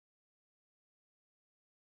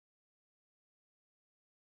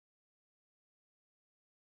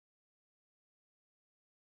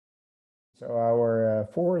So our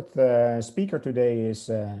fourth speaker today is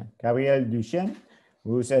Gabriel Duchesne,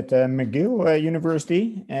 who's at McGill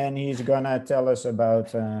University, and he's gonna tell us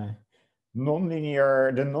about the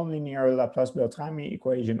nonlinear Laplace-Beltrami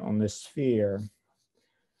equation on the sphere.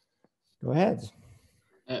 Go ahead.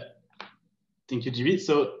 Thank you, GB.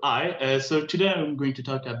 So today I'm going to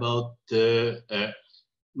talk about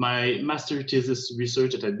my master thesis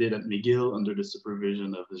research that I did at McGill under the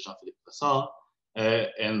supervision of Jean-Philippe Poissard.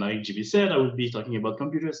 And like GB said, I will be talking about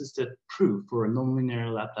computer-assisted proof for a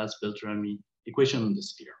nonlinear Laplace-Beltrami equation on the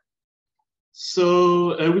sphere.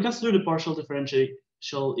 So we consider the partial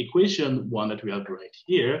differential equation, one that we have right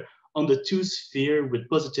here, on the two sphere with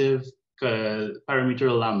positive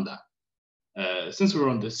parameter lambda. Since we're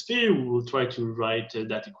on the sphere, we will try to write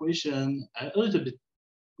that equation a little bit,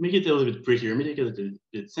 make it a little bit prettier, make it a little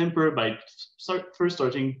bit simpler by first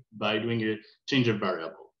starting by doing a change of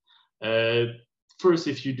variable. First,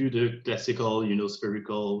 if you do the classical,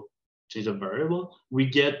 spherical change of variable, we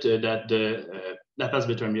get that the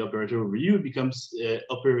Laplace-Beltrami operator over U becomes the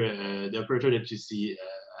operator that you see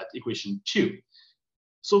at equation 2.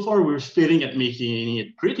 So far, we're failing at making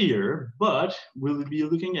it prettier, but we'll be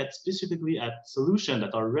looking at specifically at solutions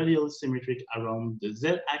that are radially symmetric around the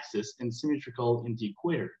z-axis and symmetrical in the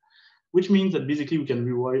equator, which means that basically we can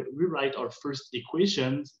rewrite our first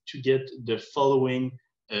equations to get the following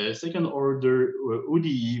second order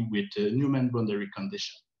ODE with Newman boundary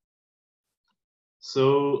condition.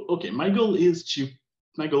 So, okay, my goal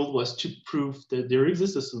was to prove that there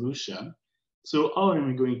exists a solution. So how am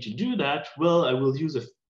I going to do that? Well, I will use a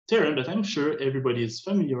theorem that I'm sure everybody is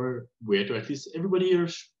familiar with, or at least everybody here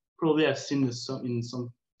probably has seen this in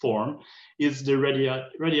some form, is the Radii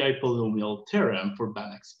Polynomial Theorem for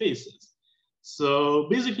Banach spaces. So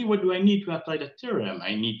basically, what do I need to apply that theorem?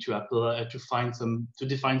 I need to apply define some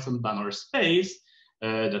Banach space.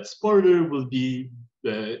 That spoiler will be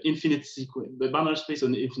the infinite sequence, the Banach space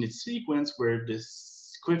on the infinite sequence, where the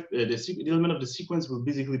element of the sequence will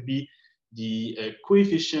basically be the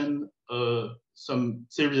coefficient of some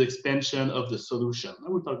series expansion of the solution. I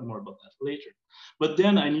will talk more about that later. But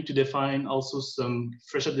then I need to define also some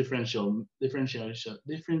Freshoff differentiable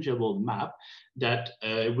map that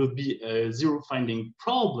will be a zero finding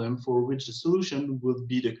problem for which the solution will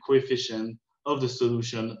be the coefficient of the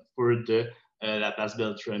solution for the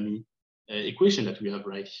Laplace-Beltrami equation that we have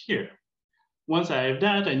right here. Once I have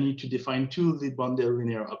that, I need to define two bounded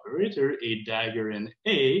linear operator, a dagger and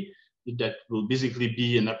a, that will basically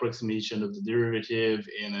be an approximation of the derivative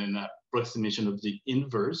and an approximation of the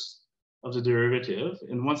inverse of the derivative.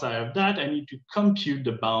 And once I have that, I need to compute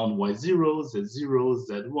the bound y0, z0,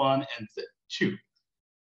 z1, and z2.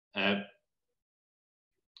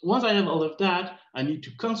 Once I have all of that, I need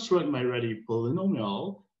to construct my Radii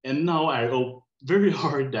polynomial. And now I hope very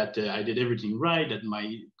hard that I did everything right, that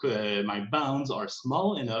my bounds are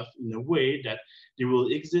small enough in a way that there will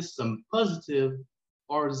exist some positive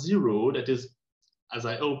R0 that is, as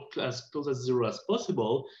I hope, as close as 0 as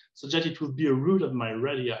possible, so that it will be a root of my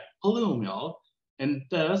Radii polynomial. And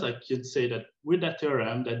thus, I can say that with that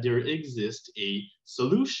theorem, that there exists a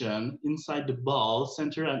solution inside the ball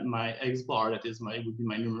centered at my x bar, that is would be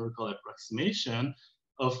my numerical approximation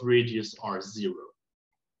of radius R0.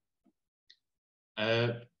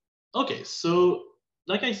 Okay, so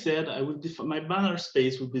like I said, I will define my Banach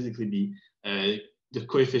space will basically be the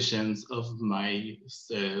coefficients of my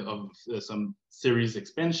some series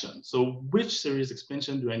expansion. So which series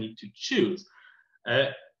expansion do I need to choose?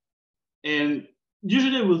 And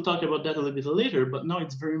usually we'll talk about that a little bit later, but now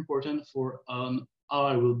it's very important for how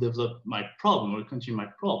I will develop my problem or continue my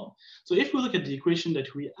problem. So if we look at the equation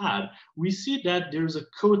that we had, we see that there's a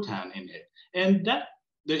cotan in it, and that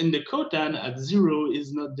in the cotan at 0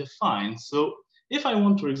 is not defined. So if I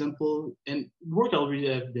want, for example, and work already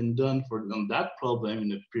have been done on that problem in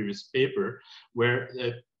the previous paper, where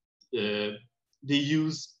they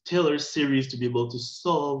use Taylor series to be able to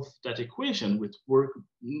solve that equation, which work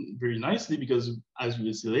very nicely because, as we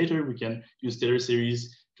will see later, we can use Taylor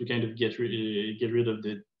series to kind of get rid of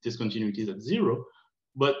the discontinuities at 0.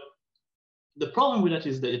 But the problem with that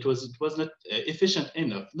is that it was not efficient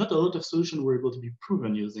enough. Not a lot of solutions were able to be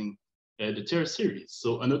proven using the Taylor series.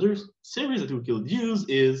 So another series that we could use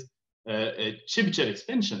is a Chebyshev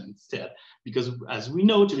expansion instead, because as we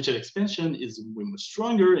know, Chebyshev expansion is way much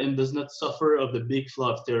stronger and does not suffer of the big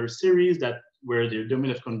flaw of Taylor series where the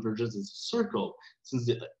domain of convergence is a circle. Since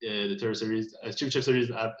the Taylor series, Chebyshev series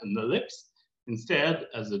have an ellipse, instead,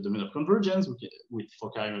 as the domain of convergence, with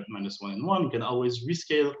foci at -1 and 1, we can always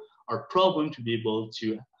rescale our problem to be able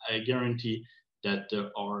to guarantee that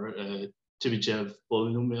our Chebyshev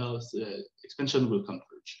polynomial expansion will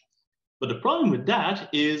converge. But the problem with that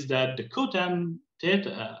is that the cotan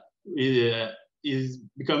theta is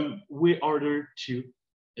become way harder to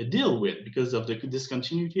deal with because of the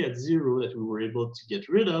discontinuity at 0 that we were able to get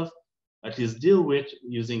rid of, at least deal with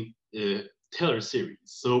using Taylor series.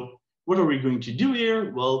 So what are we going to do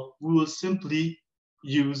here? Well, we will simply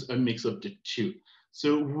use a mix of the two.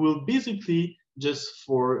 So we will basically just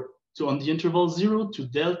on the interval 0 to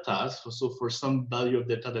delta, so for some value of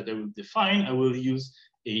delta that I will define, I will use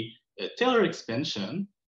a Taylor expansion.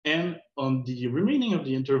 And on the remaining of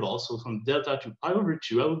the interval, so from delta to pi over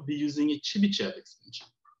 2, I will be using a Chebyshev expansion.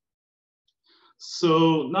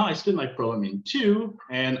 So now I split my problem in two,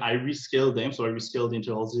 and I rescale them. So I rescale the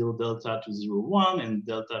interval 0 delta to 0, 1, and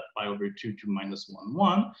delta pi over 2 to minus 1,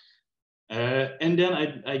 1. And then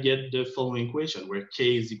I get the following equation where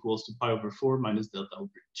k is equals to pi over 4 minus delta over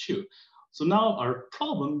 2. So now our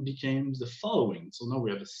problem becomes the following. So now we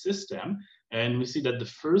have a system, and we see that the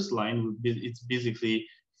first line would be, it's basically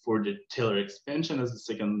for the Taylor expansion, as the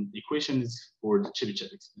second equation is for the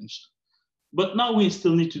Chebyshev expansion. But now we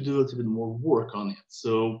still need to do a little bit more work on it.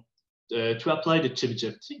 So to apply the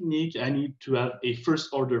Chebyshev technique, I need to have a first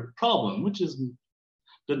order problem, which is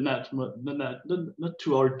not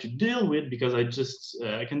too hard to deal with because I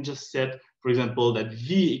can just set, for example, that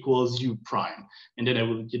v equals u prime, and then I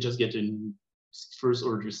will just get a first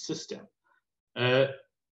order system.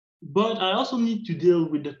 But I also need to deal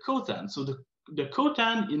with the cotan. So the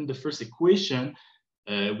cotan in the first equation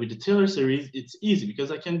with the Taylor series, it's easy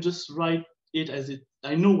because I can just write it as it.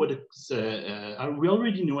 I know what it's. We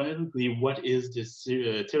already know analytically what is this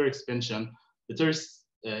Taylor expansion. The Taylor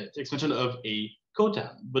expansion of a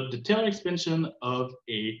cotan, but the Taylor expansion of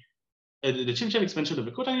the Chebyshev expansion of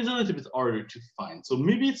a cotan is a little bit harder to find. So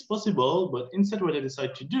maybe it's possible, but instead what I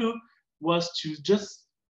decided to do was to just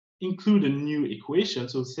include a new equation.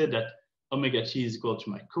 So say that omega t is equal to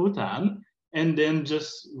my cotan, and then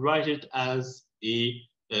just write it as a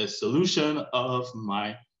solution of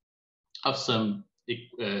some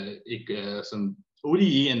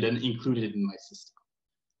ODE, and then include it in my system.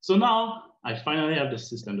 So now I finally have the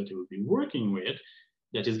system that I will be working with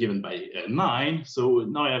that is given by 9. So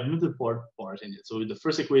now I have multiple part in it. So the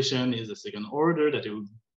first equation is the second order that I will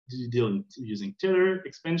deal using Taylor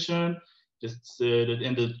expansion.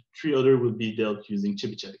 And the three other will be dealt using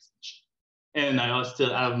Chebyshev expansion. And I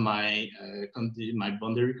still have my Newman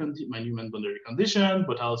boundary condition,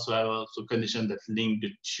 but also I have condition that link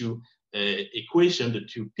the two equation, the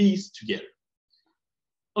two pieces together.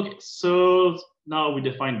 Okay, so now we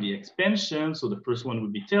define the expansion. So the first one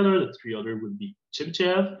would be Taylor, the three other would be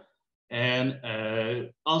Chebyshev. And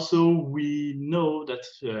also we know that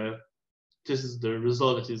this is the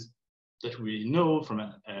result that we know from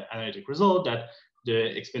an analytic result, that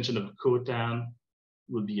the expansion of a cotan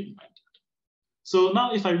will be given by that. So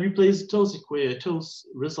now if I replace those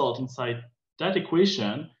results inside that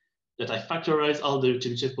equation, that I factorize all the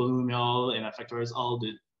Chebyshev polynomial and I factorize all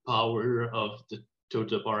the power of the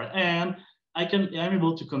total power n, I'm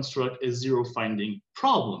able to construct a zero finding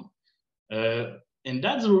problem. And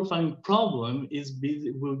that zero finding problem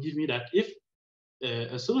will give me that if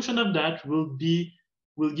a solution of that will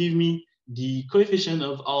give me the coefficient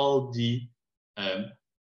of all the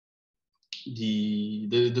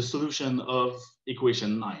solution of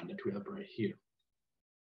equation 9 that we have right here.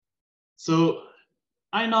 So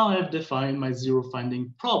I now have defined my zero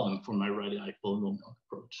finding problem for my Radii polynomial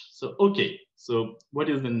approach. So, okay, so what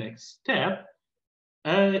is the next step?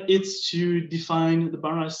 It's to define the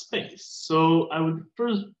Banach space. So I would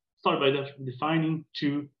first start by defining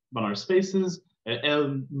two Banach spaces,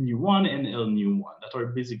 L mu1 and L mu1, that are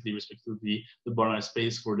basically respectively the Banach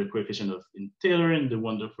space for the coefficient of in Taylor and the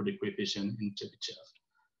one for the coefficient in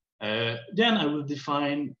Chebyshev. Then I will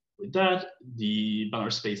define with that the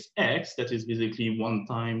Banach space X, that is basically 1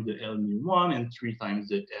 times the L mu1 and 3 times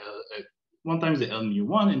the L, 1 times the L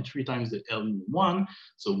mu1 and 3 times the L mu1.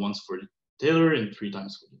 So once for the Taylor and 3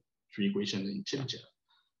 times for the 3 equations in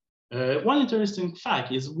Chebyshev. One interesting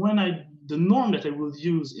fact is the norm that I will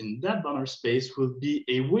use in that Banach space will be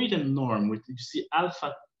a weighted norm with, you see,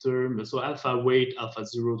 alpha term, so alpha weight, alpha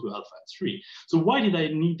 0 to alpha 3. So why did I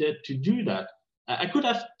need to do that? I could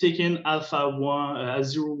have taken alpha 1,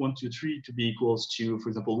 0, 1, 2, 3 to be equals to, for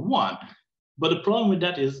example, 1. But the problem with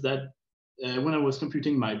that is that when I was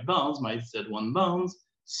computing my bounds, my Z1 bounds,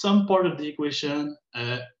 some part of the equation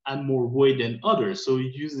had more weight than others. So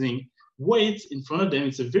using weights in front of them,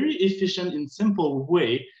 it's a very efficient and simple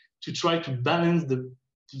way to try to balance the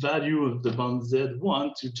value of the bound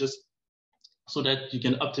Z1 to just so that you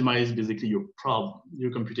can optimize basically your problem,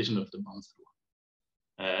 your computation of the bound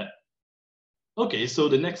Z1. Okay, so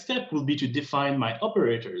the next step will be to define my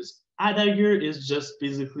operators a dagger is just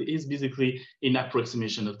basically an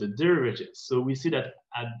approximation of the derivative. So we see that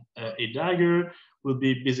a dagger will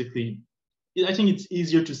be basically, I think it's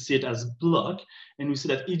easier to see it as block, and we see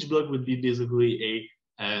that each block would be basically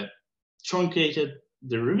a truncated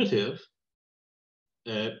derivative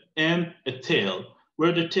and a tail,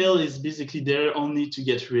 where the tail is basically there only to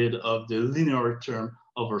get rid of the linear term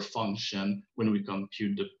of our function when we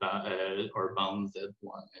compute our bounds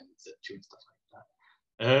Z1 and Z2 and stuff like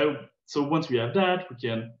that. So once we have that, we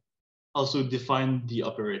can also define the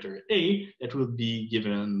operator A that will be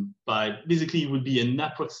given by, basically it would be an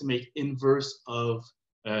approximate inverse of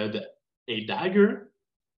a dagger,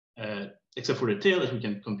 except for the tail that we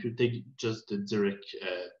can compute, take just the direct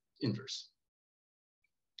inverse.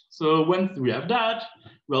 So once we have that,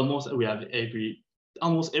 we have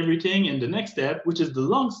almost everything. And the next step, which is the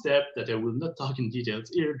long step that I will not talk in details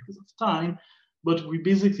here because of time, but we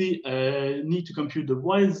basically need to compute the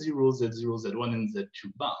Y0, Z0, Z1, and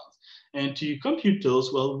Z2 bounds. And to compute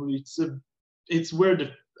those, well, it's where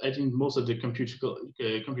I think most of the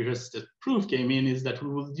computer-assisted proof came in, is that we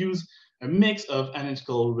will use a mix of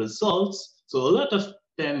analytical results. So a lot of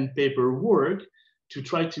pen and paper work to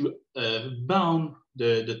try to bound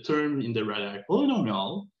the term in the Radii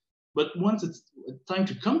polynomial. But once it's time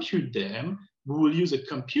to compute them, we will use a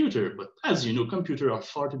computer. But as you know, computers are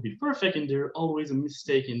far to be perfect, and there's always a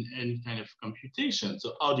mistake in any kind of computation.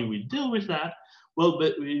 So how do we deal with that? Well,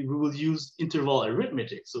 but we will use interval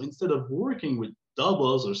arithmetic. So instead of working with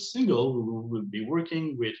doubles or single, we will be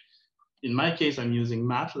working with, in my case, I'm using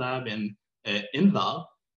MATLAB and Inval,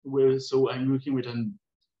 so I'm working with an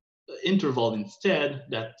interval instead,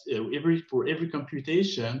 that for every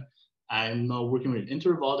computation, I'm now working with an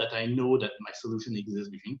interval that I know that my solution exists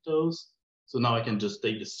between those. So now I can just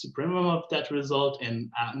take the supremum of that result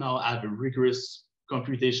and now add the rigorous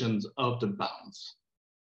computations of the bounds.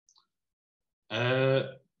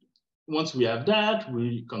 Once we have that,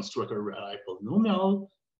 we construct a Radii polynomial.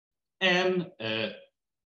 And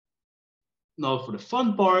now for the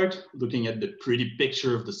fun part, looking at the pretty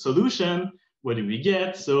picture of the solution, what do we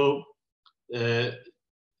get? So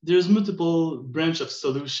there's multiple branch of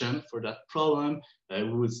solution for that problem. We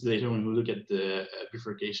will see later when we look at the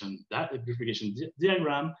bifurcation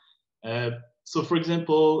diagram. So for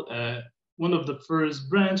example, one of the first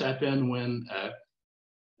branch happened when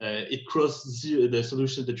it crossed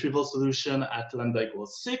the trivial solution at lambda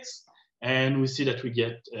equals 6. And we see that we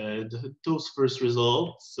get those first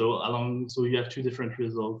results. So you have two different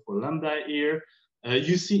results for lambda here.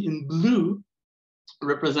 You see in blue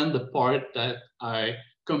represent the part that I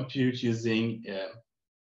compute using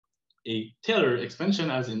a Taylor expansion,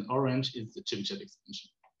 as in orange is the Chebyshev expansion.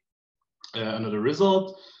 Another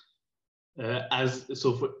result,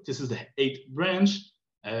 this is the 8th branch.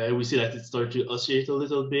 We see that it started to oscillate a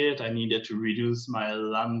little bit. I needed to reduce my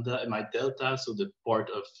lambda, my delta, so the part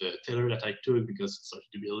of Taylor that I took, because it started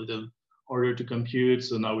to be a little harder to compute.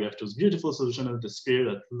 So now we have those beautiful solution of the sphere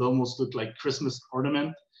that almost look like Christmas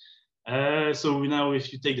ornament. So now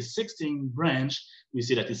if you take the 16th branch, we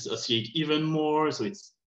see that it's oscillate even more.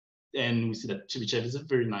 And we see that Chebyshev is a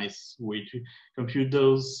very nice way to compute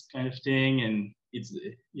those kind of thing. And it's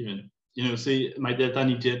even, say my delta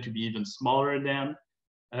needed to be even smaller than.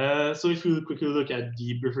 So if we quickly look at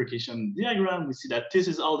the bifurcation diagram, we see that this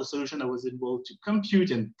is all the solution I was able to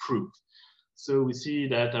compute and prove. So we see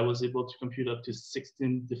that I was able to compute up to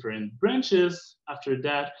 16 different branches. After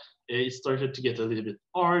that, it started to get a little bit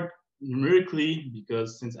hard numerically,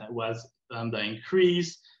 because since lambda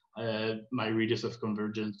increased, my radius of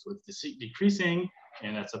convergence was decreasing,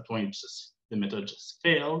 and at some point the method just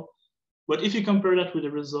failed. But if you compare that with the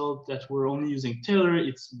result that we're only using Taylor,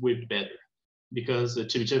 it's way better, because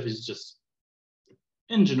Chebyshev is just,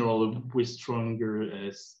 in general, a way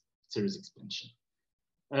stronger series expansion.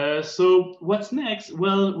 So what's next?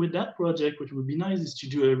 Well, with that project, what would be nice is to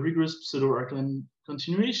do a rigorous pseudo-Arclan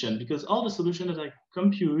continuation, because all the solutions that I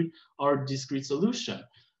compute are discrete solutions.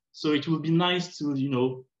 So it would be nice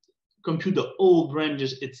to, compute the whole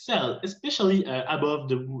branches itself, especially above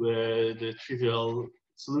the trivial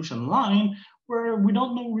solution line, where we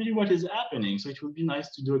don't know really what is happening. So it would be nice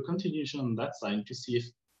to do a continuation on that side to see if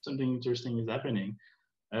something interesting is happening.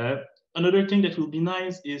 Another thing that will be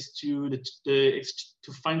nice is to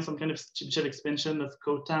find some kind of Chebyshev expansion of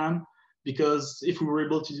COTAM, because if we were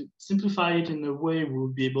able to simplify it in a way, we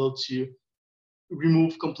would be able to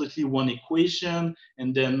remove completely one equation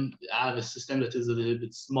and then have a system that is a little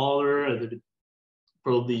bit smaller, a little bit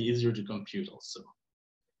probably easier to compute also.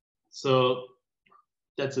 So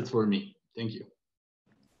that's it for me. Thank you.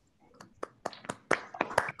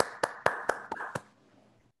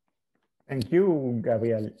 Thank you,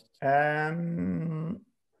 Gabriel.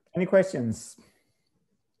 Any questions?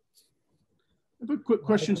 I have a quick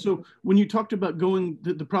question. So when you talked about going,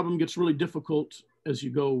 the problem gets really difficult as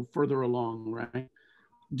you go further along, right?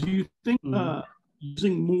 Do you think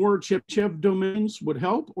using more Chebyshev domains would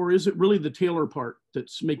help, or is it really the Taylor part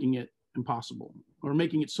that's making it impossible or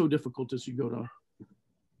making it so difficult as you go to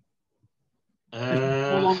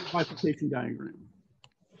along the bifurcation diagram?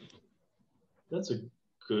 That's a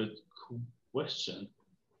good question.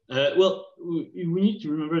 Well, we need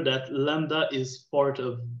to remember that lambda is part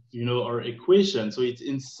of our equation, so it's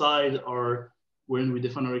inside our when we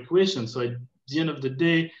define our equation. So at the end of the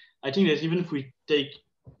day, I think that even if we take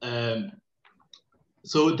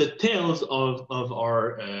so the tails of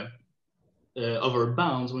our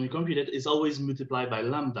bounds when you compute it is always multiplied by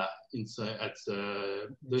lambda. So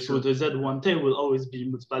the Z1 tail will always be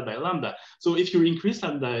multiplied by lambda. So if you increase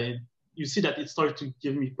lambda, you see that it started to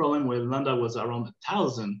give me problem where lambda was around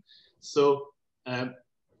 1,000. So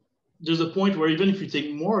there's a point where even if you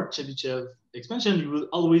take more Chebyshev expansion, you will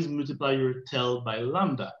always multiply your tail by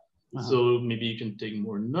lambda. So maybe you can take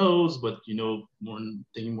more nodes, but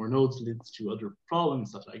taking more nodes leads to other problems,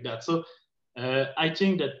 stuff like that. So I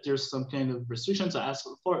think that there's some kind of restrictions. As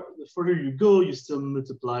the further you go, you still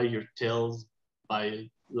multiply your tails by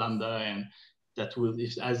lambda, and that will,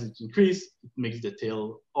 as it increases, it makes the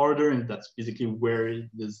tail harder, and that's basically where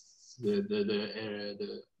the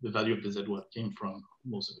value of the Z1 came from,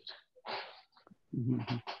 most of it.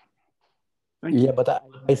 Yeah, but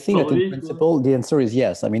I think that in principle, the answer is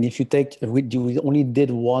yes. I mean, if you take, we only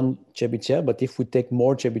did one Chebyshev, but if we take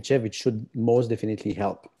more Chebyshev, it should most definitely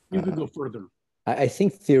help. You could go further. I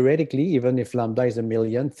think theoretically, even if lambda is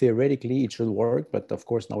 1,000,000, theoretically it should work. But of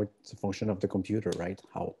course, now it's a function of the computer, right?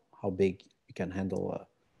 How big you can handle.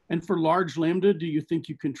 And for large lambda, do you think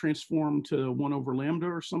you can transform to 1 over lambda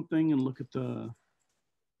or something and look at the?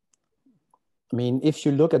 I mean, if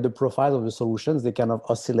you look at the profile of the solutions, they kind of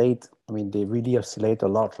oscillate. I mean, they really oscillate a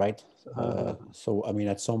lot, right? So, I mean,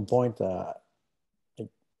 at some point,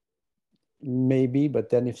 maybe, but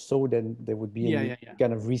then if so, then there would be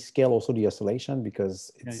kind of rescale also the oscillation because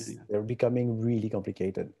they're becoming really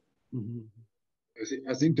complicated.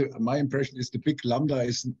 I think my impression is the big lambda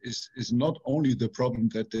is not only the problem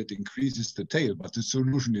that it increases the tail, but the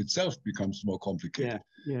solution itself becomes more complicated.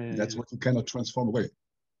 That's what you cannot transform away,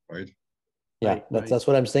 right? Yeah, that's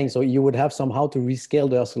what I'm saying. So you would have somehow to rescale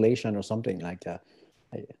the oscillation or something like that.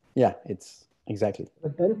 Yeah, it's exactly.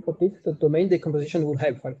 But then for this, the domain decomposition would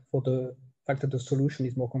help for the fact that the solution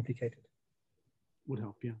is more complicated. Would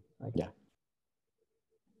help, yeah. Yeah.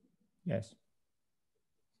 Yes.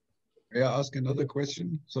 May I ask another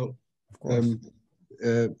question? So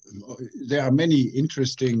there are many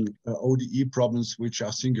interesting ODE problems which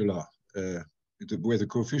are singular, where the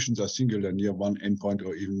coefficients are singular near one endpoint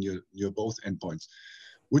or even near both endpoints.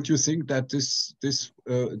 Would you think that the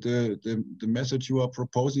method you are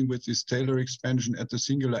proposing with this Taylor expansion at the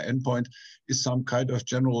singular endpoint is some kind of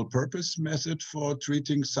general purpose method for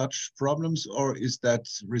treating such problems, or is that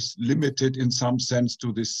limited in some sense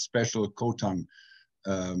to this special cotang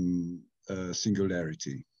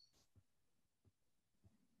singularity?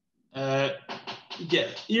 Yeah,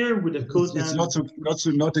 here with the cotang. It's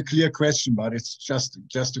not a clear question, but it's just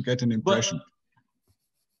to get an impression.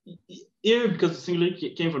 But here, because the singularity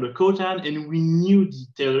came from the cotang, and we knew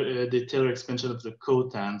the Taylor expansion of the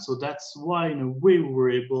cotang, so that's why, in a way, we were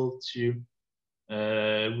able to,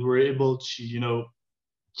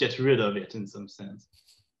 get rid of it in some sense.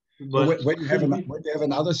 But when you have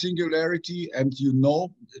another singularity, and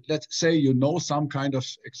let's say some kind of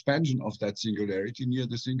expansion of that singularity near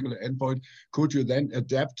the singular endpoint, could you then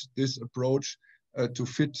adapt this approach to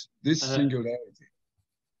fit this singularity?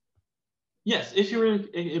 Yes, if you're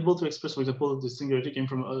able to express, for example, the singularity came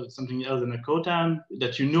from something else in a cotang,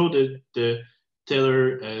 that the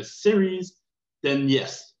Taylor series, then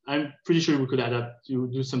yes, I'm pretty sure we could adapt to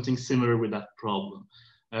do something similar with that problem.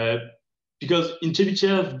 Because in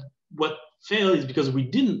Chebyshev, what failed is because we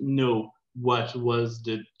didn't know what was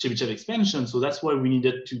the Chebyshev expansion, so that's why we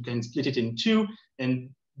needed to kind of split it in two and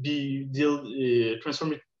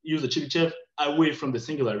transform it, use the Chebyshev away from the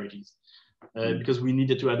singularities. Because we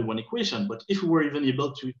needed to add one equation. But if we were even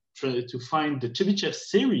able to try to find the Chebyshev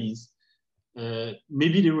series,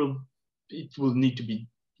 maybe it will need to be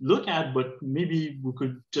looked at, but maybe we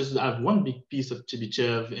could just have one big piece of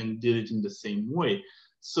Chebyshev and deal it in the same way.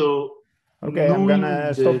 So, okay, I'm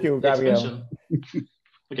gonna stop you, Gabriel.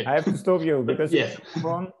 Okay, I have to stop you because yes.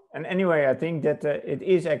 And anyway, I think that it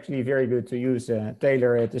is actually very good to use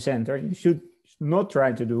Taylor at the center. You should not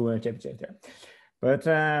try to do Chebyshev there, but.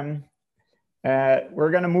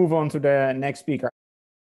 We're going to move on to the next speaker.